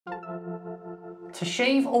To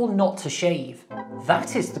shave or not to shave?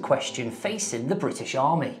 That is the question facing the British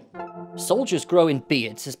Army. Soldiers growing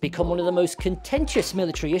beards has become one of the most contentious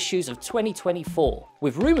military issues of 2024,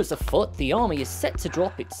 with rumours afoot the army is set to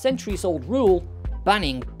drop its centuries-old rule,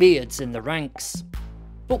 banning beards in the ranks.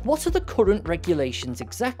 But what are the current regulations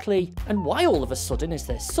exactly, and why all of a sudden is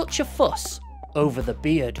there such a fuss over the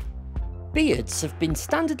beard? Beards have been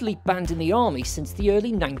standardly banned in the army since the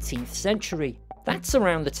early 19th century. That's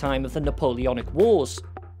around the time of the Napoleonic Wars.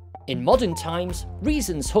 In modern times,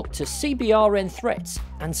 reasons hooked to CBRN threats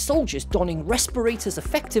and soldiers donning respirators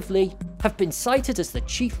effectively have been cited as the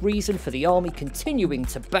chief reason for the army continuing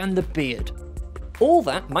to ban the beard. All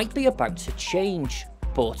that might be about to change,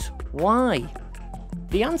 but why?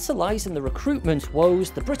 The answer lies in the recruitment woes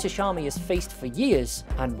the British Army has faced for years,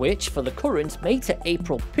 and which, for the current May to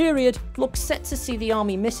April period, looks set to see the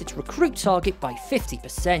army miss its recruit target by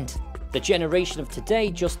 50%. The generation of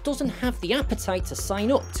today just doesn't have the appetite to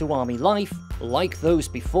sign up to army life like those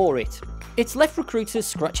before it. It's left recruiters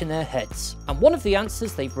scratching their heads, and one of the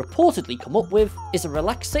answers they've reportedly come up with is a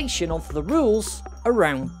relaxation of the rules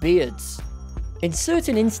around beards. In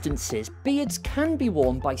certain instances, beards can be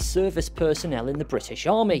worn by service personnel in the British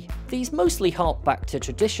Army. These mostly hark back to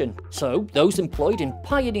tradition, so those employed in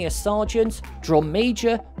Pioneer Sergeant, Drum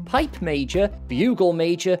Major, Pipe Major, Bugle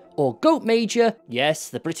Major or Goat Major, yes,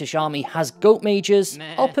 the British Army has Goat Majors,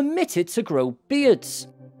 are permitted to grow beards.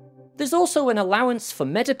 There's also an allowance for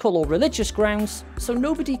medical or religious grounds, so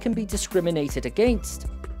nobody can be discriminated against.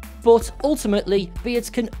 But ultimately,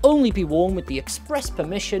 beards can only be worn with the express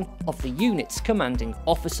permission of the unit's commanding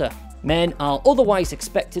officer. Men are otherwise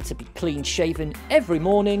expected to be clean shaven every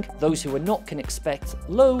morning. Those who are not can expect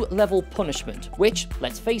low-level punishment, which,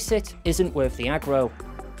 let's face it, isn't worth the aggro.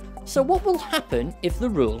 So what will happen if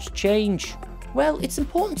the rules change? Well, it's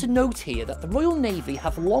important to note here that the Royal Navy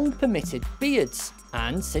have long permitted beards,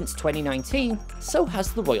 and since 2019, so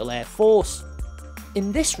has the Royal Air Force.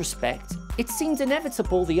 In this respect, it seemed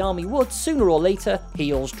inevitable the army would, sooner or later,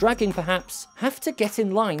 heels dragging perhaps, have to get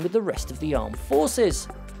in line with the rest of the armed forces.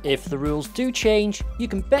 If the rules do change, you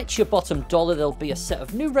can bet your bottom dollar there'll be a set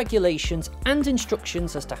of new regulations and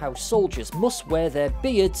instructions as to how soldiers must wear their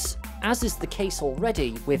beards, as is the case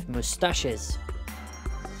already with moustaches.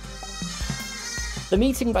 The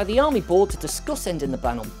meeting by the Army Board to discuss ending the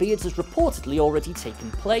ban on beards has reportedly already taken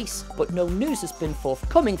place, but no news has been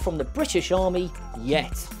forthcoming from the British Army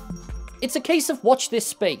yet. It's a case of watch this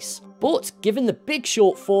space, but given the big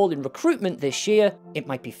shortfall in recruitment this year, it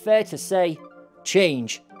might be fair to say,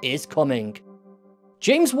 change is coming.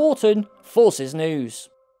 James Wharton, Forces News.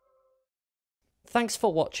 Thanks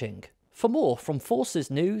for watching. For more from Forces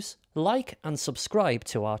News, like and subscribe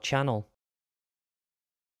to our channel.